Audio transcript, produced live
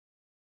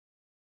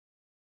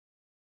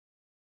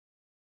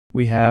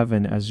We have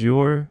an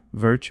Azure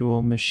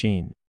virtual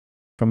machine.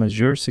 From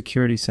Azure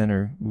Security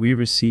Center, we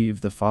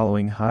receive the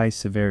following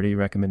high-severity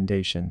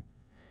recommendation.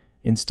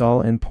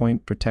 Install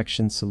endpoint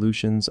protection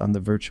solutions on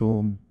the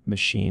virtual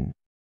machine.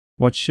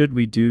 What should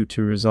we do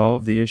to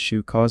resolve the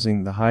issue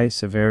causing the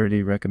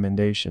high-severity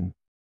recommendation?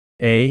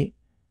 A.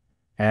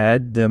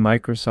 Add the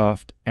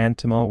Microsoft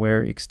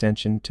anti-malware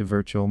extension to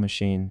virtual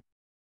machine.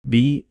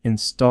 B.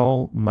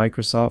 Install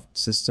Microsoft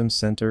System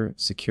Center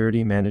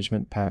Security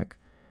Management Pack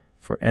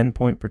for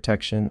endpoint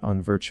protection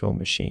on virtual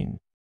machine.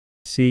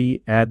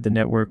 C. Add the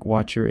Network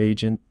Watcher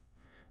agent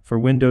for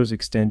Windows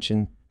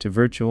extension to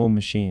virtual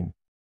machine.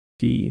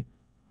 D.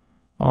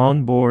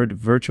 Onboard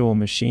virtual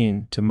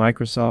machine to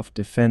Microsoft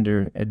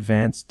Defender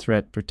Advanced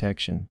Threat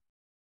Protection.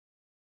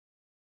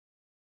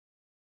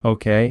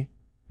 Okay,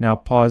 now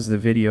pause the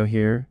video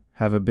here,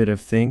 have a bit of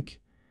think,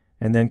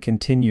 and then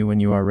continue when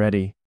you are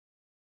ready.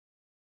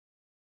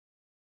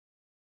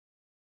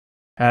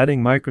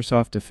 Adding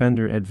Microsoft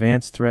Defender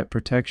Advanced Threat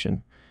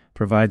Protection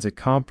provides a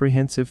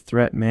comprehensive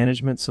threat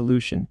management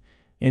solution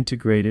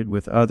integrated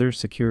with other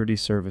security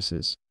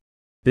services.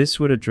 This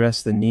would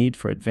address the need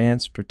for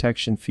advanced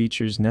protection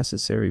features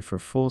necessary for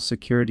full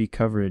security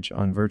coverage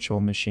on virtual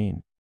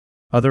machine.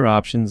 Other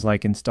options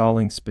like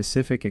installing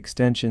specific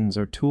extensions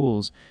or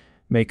tools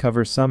may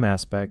cover some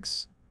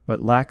aspects,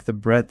 but lack the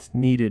breadth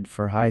needed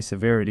for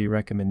high-severity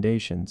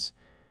recommendations,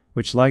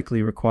 which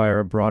likely require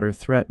a broader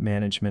threat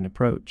management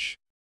approach.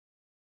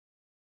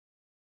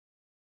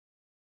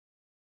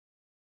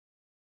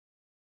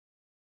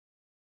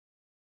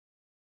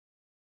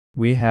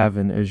 We have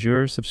an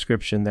Azure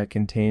subscription that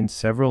contains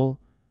several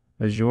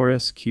Azure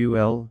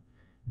SQL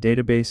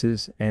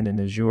databases and an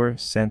Azure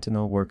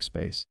Sentinel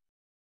workspace.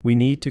 We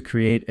need to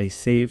create a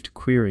saved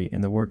query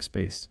in the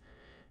workspace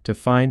to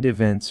find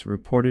events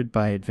reported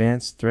by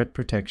Advanced Threat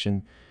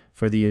Protection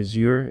for the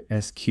Azure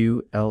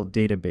SQL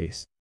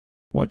database.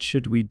 What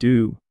should we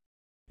do?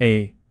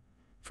 A.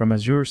 From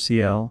Azure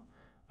CL,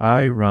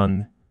 I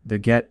run the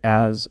get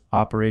as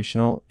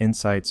operational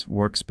insights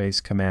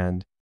workspace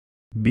command.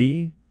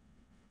 B.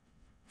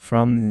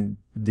 From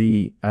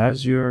the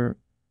Azure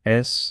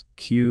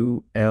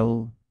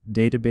SQL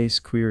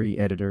database query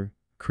editor,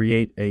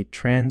 create a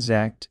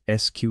transact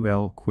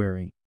SQL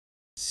query.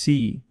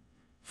 C.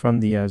 From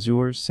the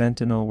Azure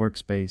Sentinel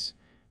workspace,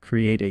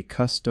 create a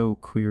custom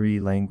query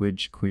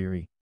language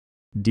query.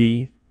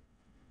 D.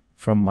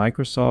 From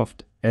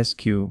Microsoft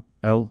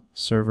SQL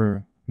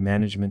Server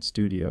Management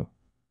Studio,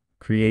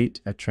 create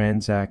a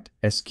transact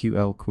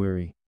SQL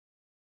query.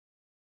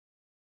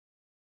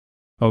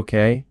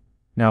 Okay,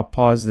 now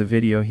pause the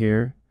video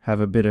here,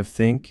 have a bit of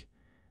think,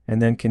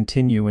 and then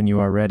continue when you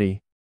are ready.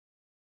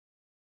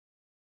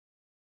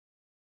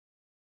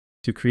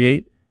 To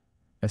create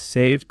a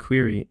saved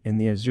query in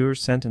the Azure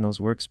Sentinel's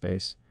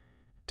workspace,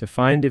 to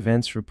find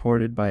events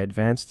reported by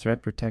Advanced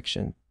Threat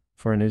Protection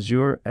for an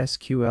Azure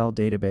SQL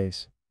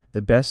database,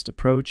 the best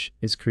approach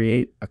is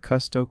create a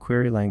custom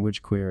query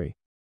language query.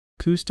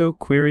 Custom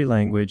query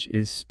language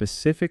is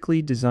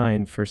specifically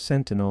designed for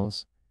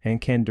Sentinels and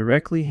can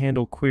directly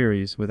handle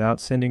queries without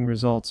sending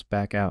results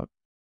back out.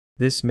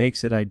 This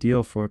makes it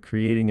ideal for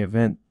creating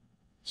event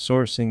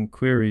sourcing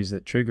queries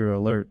that trigger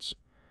alerts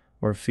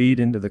or feed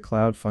into the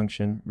cloud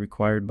function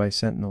required by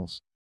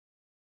Sentinels.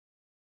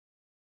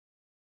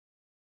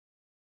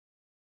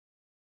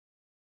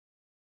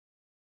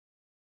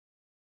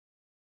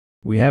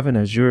 We have an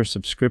Azure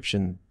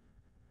subscription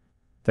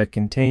that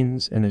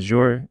contains an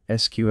Azure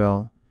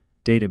SQL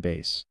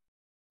database.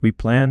 We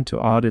plan to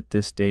audit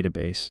this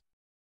database.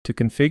 To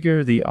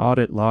configure the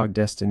audit log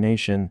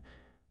destination,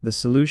 the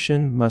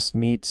solution must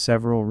meet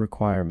several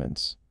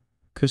requirements.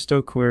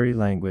 Custom query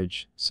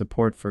language,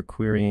 support for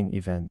querying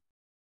event.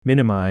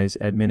 Minimize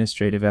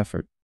administrative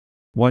effort.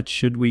 What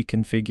should we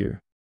configure?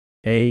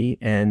 A.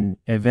 An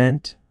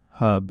event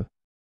hub.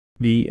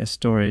 B. A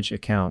storage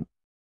account.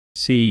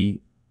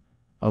 C.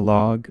 A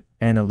log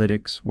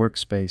analytics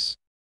workspace.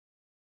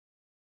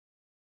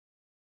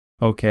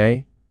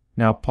 Okay,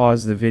 now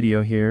pause the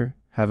video here,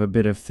 have a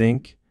bit of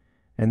think,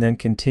 and then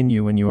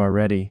continue when you are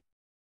ready.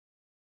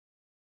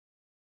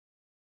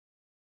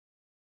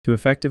 To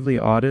effectively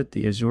audit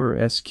the Azure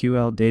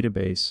SQL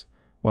database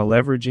while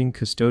leveraging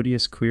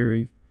custodious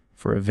query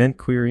for event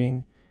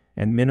querying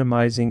and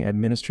minimizing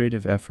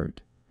administrative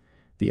effort,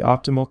 the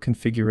optimal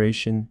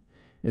configuration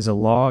is a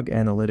log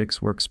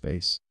analytics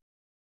workspace.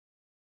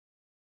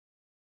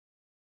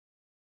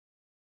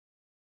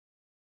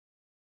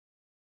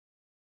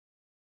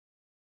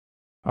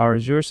 Our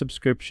Azure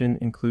subscription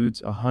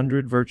includes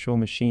 100 virtual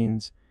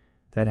machines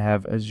that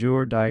have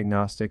Azure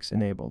Diagnostics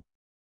enabled.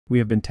 We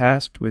have been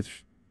tasked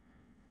with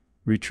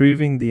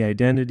retrieving the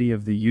identity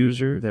of the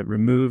user that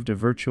removed a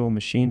virtual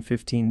machine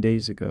 15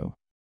 days ago.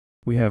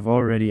 We have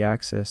already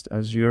accessed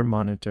Azure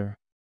Monitor.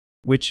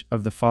 Which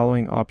of the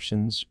following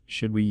options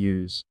should we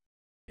use?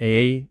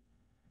 A.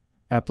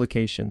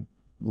 Application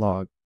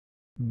log.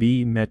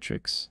 B.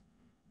 Metrics.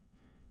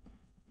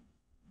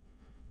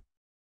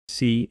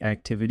 C.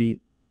 Activity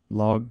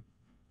log.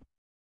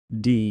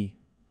 D.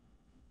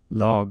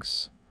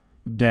 Logs.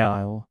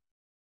 Dial.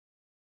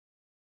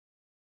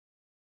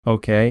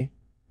 Okay,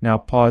 now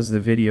pause the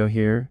video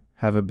here,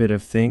 have a bit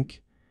of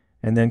think,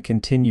 and then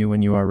continue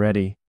when you are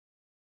ready.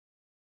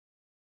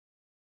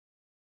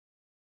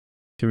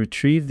 To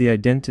retrieve the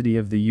identity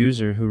of the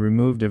user who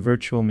removed a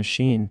virtual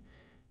machine,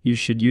 you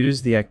should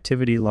use the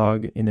activity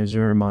log in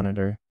Azure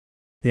Monitor.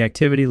 The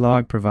activity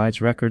log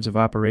provides records of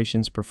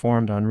operations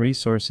performed on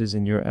resources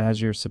in your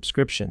Azure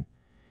subscription,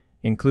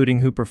 including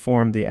who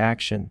performed the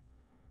action,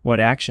 what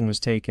action was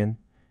taken,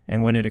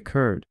 and when it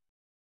occurred.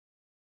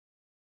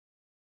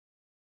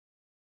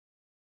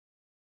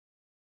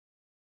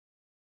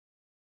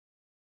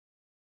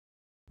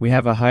 We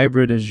have a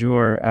hybrid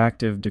Azure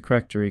Active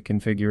Directory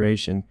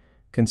configuration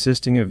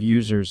consisting of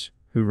users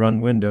who run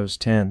Windows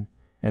 10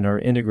 and are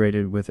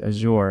integrated with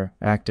Azure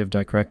Active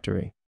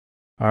Directory.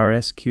 Our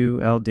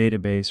SQL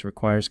database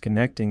requires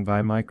connecting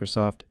via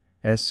Microsoft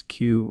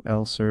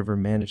SQL Server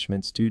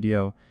Management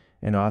Studio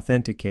and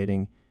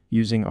authenticating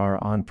using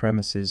our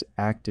on-premises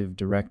Active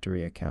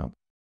Directory account.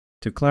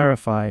 To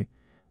clarify,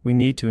 we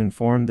need to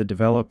inform the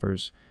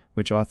developers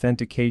which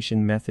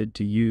authentication method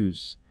to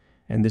use,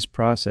 and this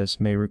process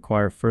may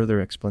require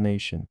further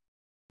explanation.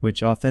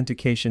 Which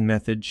authentication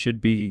method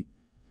should be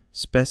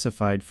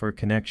specified for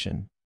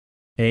connection?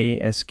 A.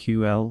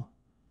 SQL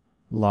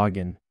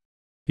login.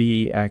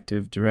 B.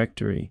 Active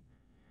Directory.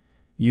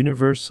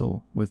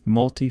 Universal with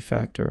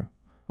multi-factor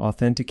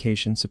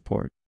authentication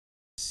support.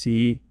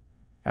 C.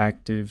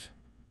 Active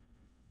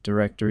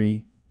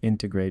Directory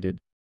integrated.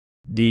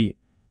 D.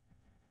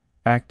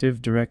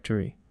 Active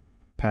Directory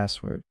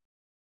password.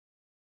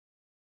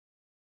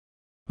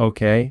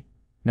 Okay,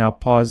 now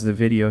pause the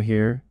video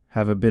here,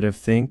 have a bit of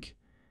think,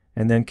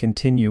 and then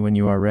continue when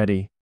you are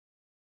ready.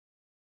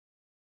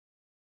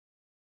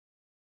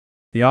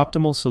 The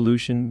optimal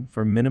solution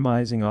for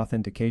minimizing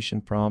authentication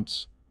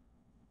prompts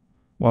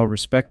while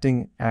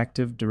respecting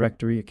Active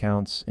Directory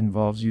accounts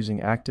involves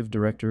using Active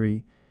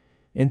Directory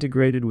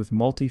integrated with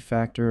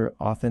multi-factor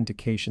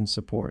authentication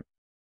support.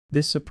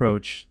 This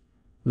approach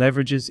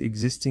leverages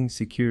existing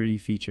security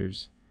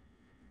features,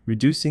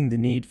 reducing the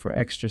need for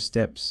extra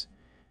steps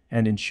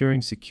and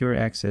ensuring secure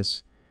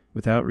access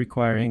without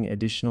requiring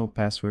additional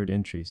password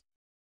entries.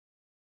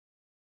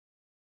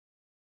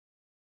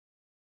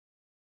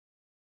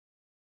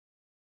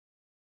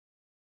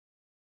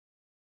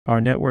 Our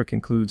network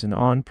includes an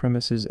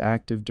on-premises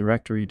Active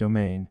Directory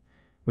domain,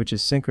 which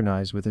is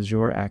synchronized with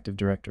Azure Active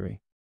Directory.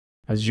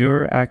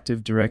 Azure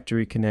Active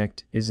Directory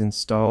Connect is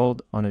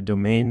installed on a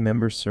domain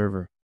member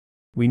server.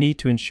 We need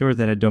to ensure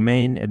that a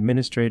domain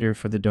administrator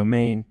for the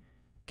domain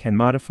can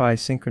modify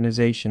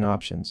synchronization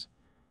options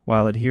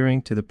while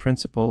adhering to the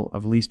principle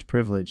of least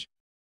privilege.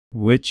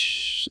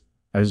 Which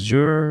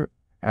Azure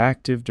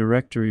Active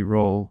Directory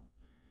role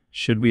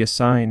should we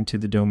assign to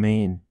the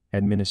domain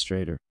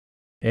administrator?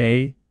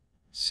 A.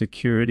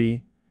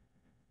 Security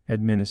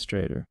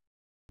Administrator.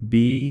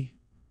 B.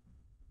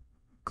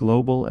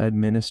 Global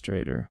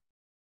Administrator.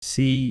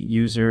 C.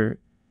 User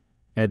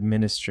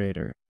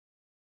Administrator.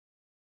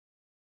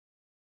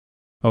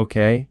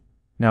 Okay,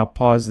 now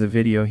pause the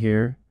video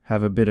here,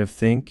 have a bit of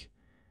think,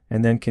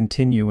 and then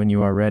continue when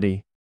you are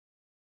ready.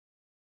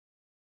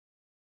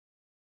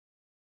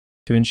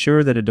 To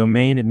ensure that a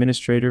domain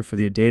administrator for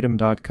the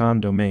adatum.com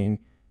domain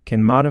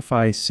can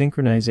modify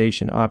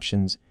synchronization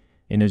options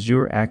in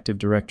Azure Active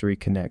Directory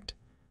Connect,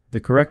 the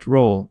correct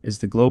role is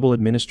the Global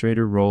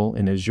Administrator role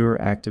in Azure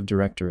Active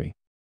Directory.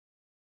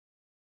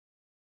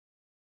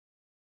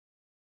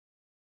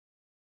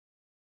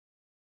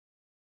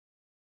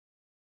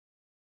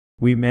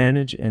 We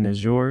manage an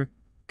Azure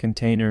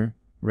Container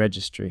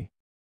Registry.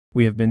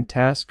 We have been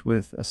tasked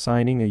with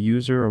assigning a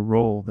user a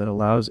role that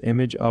allows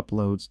image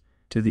uploads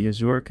to the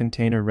Azure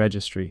Container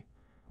Registry,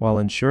 while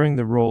ensuring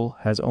the role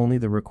has only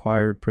the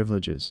required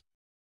privileges.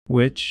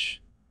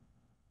 Which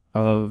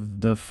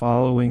of the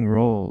following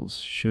roles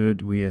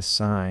should we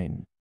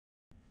assign?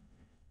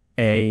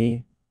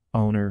 A.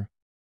 Owner.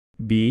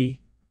 B.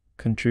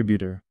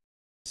 Contributor.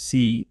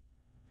 C.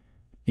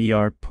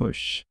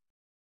 push.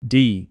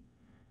 D.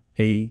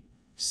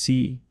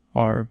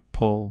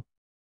 pull.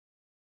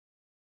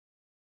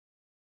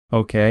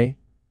 Okay,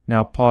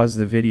 now pause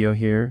the video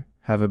here,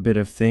 have a bit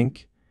of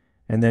think,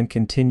 and then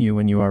continue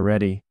when you are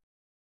ready.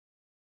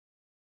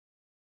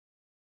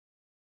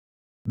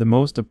 The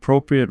most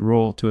appropriate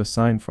role to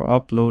assign for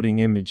uploading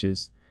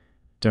images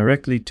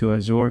directly to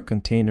Azure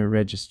Container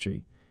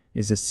Registry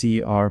is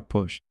a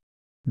push.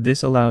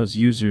 This allows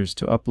users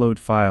to upload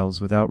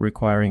files without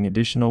requiring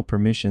additional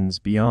permissions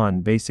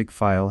beyond basic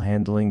file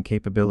handling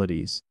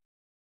capabilities.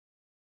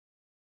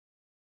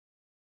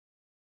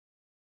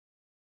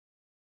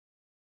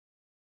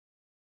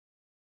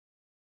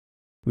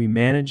 We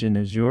manage an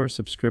Azure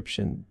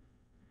subscription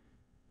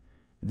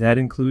that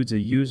includes a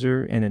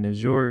user and an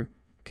Azure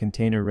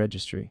Container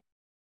Registry.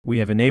 We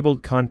have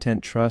enabled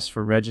Content Trust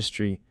for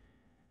registry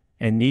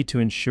and need to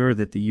ensure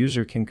that the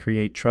user can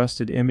create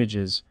trusted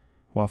images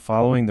while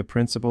following the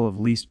principle of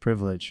least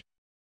privilege.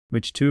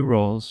 Which two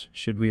roles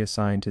should we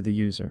assign to the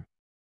user?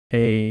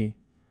 A.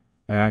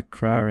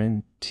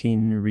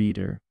 Quarantine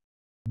reader.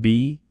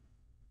 B.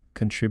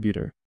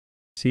 Contributor.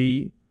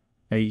 C.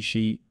 AZ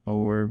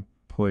over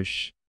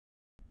push.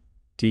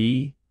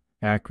 D.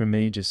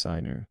 Acrame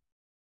designer.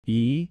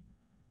 E.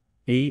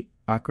 A.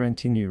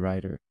 Continue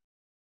writer.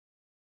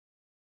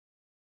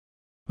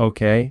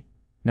 Okay,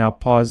 now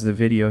pause the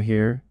video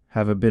here,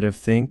 have a bit of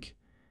think,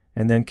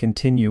 and then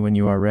continue when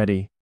you are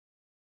ready.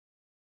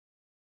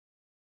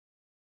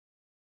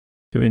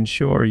 To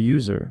ensure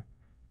user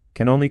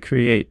can only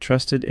create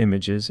trusted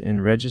images in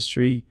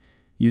registry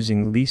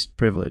using least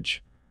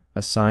privilege,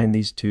 assign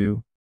these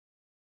to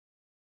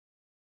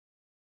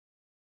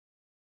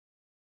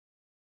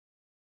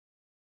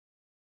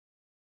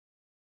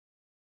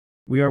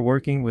We are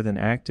working with an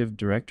Active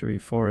Directory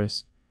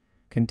forest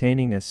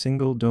containing a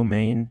single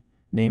domain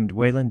named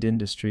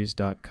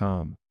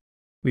waylandindustries.com.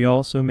 We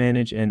also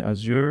manage an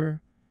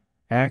Azure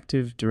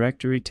Active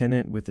Directory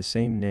tenant with the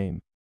same name.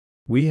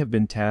 We have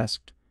been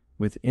tasked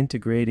with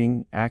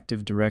integrating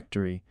Active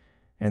Directory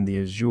and the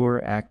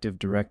Azure Active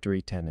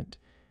Directory tenant,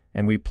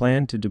 and we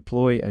plan to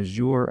deploy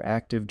Azure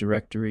Active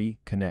Directory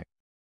Connect.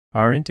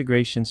 Our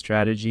integration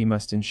strategy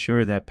must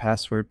ensure that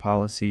password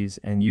policies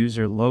and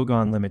user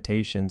logon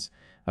limitations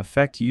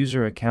affect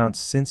user accounts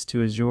synced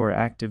to Azure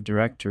Active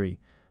Directory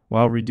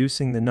while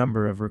reducing the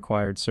number of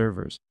required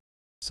servers.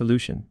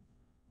 Solution: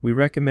 we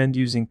recommend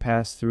using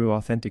pass-through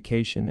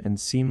authentication and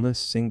seamless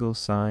single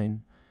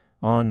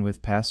sign-on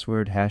with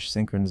password hash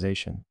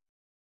synchronization.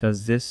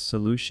 Does this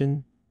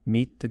solution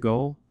meet the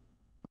goal?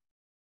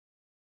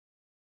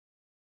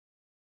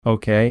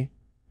 Okay,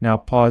 now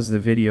pause the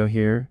video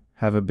here,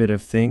 have a bit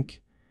of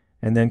think,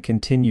 and then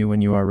continue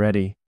when you are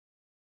ready.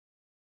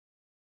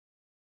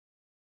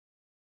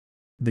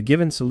 The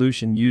given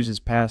solution uses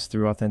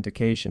pass-through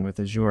authentication with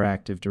Azure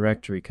Active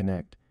Directory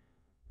Connect,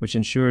 which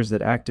ensures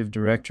that Active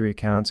Directory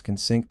accounts can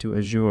sync to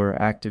Azure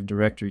Active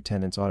Directory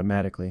tenants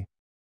automatically.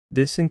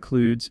 This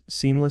includes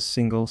seamless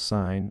single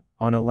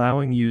sign-on,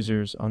 allowing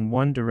users on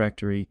one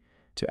directory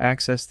to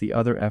access the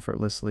other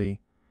effortlessly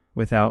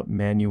without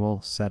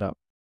manual setup.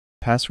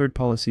 Password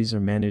policies are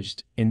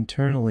managed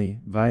internally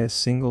via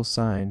single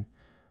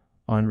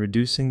sign-on,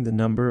 reducing the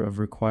number of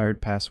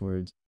required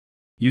passwords.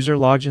 User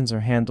logins are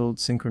handled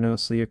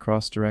synchronously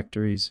across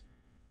directories,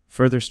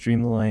 further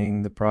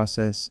streamlining the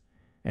process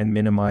and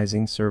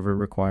minimizing server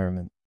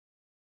requirements.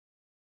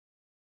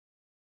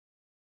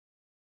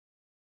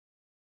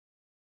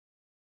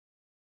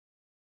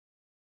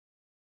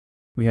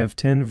 We have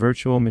 10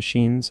 virtual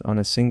machines on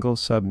a single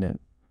subnet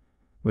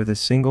with a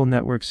single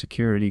network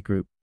security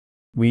group.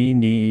 We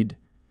need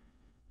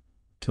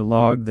to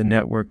log the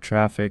network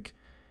traffic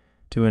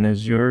to an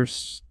Azure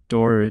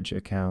storage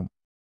account.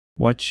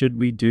 What should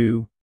we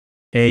do?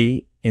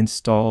 A.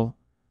 Install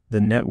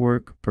the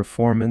Network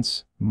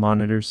Performance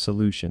Monitor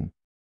solution.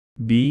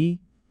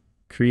 B.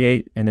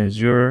 Create an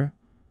Azure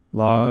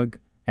Log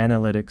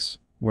Analytics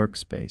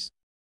workspace.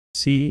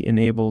 C.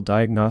 Enable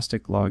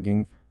diagnostic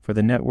logging for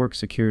the network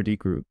security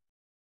group.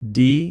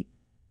 D.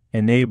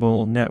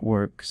 Enable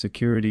network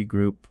security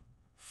group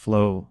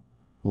flow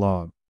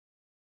log.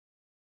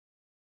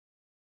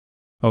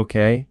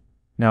 Okay,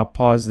 now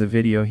pause the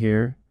video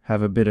here,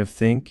 have a bit of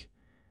think,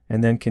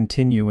 and then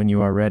continue when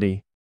you are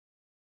ready.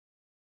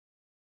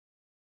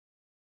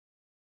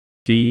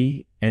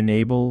 D.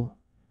 Enable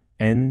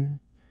NAG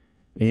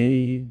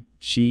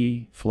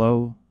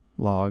flow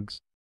logs.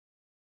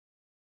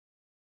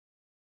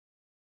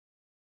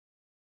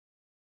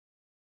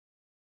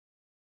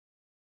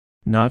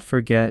 Not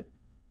forget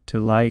to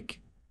like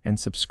and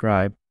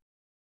subscribe.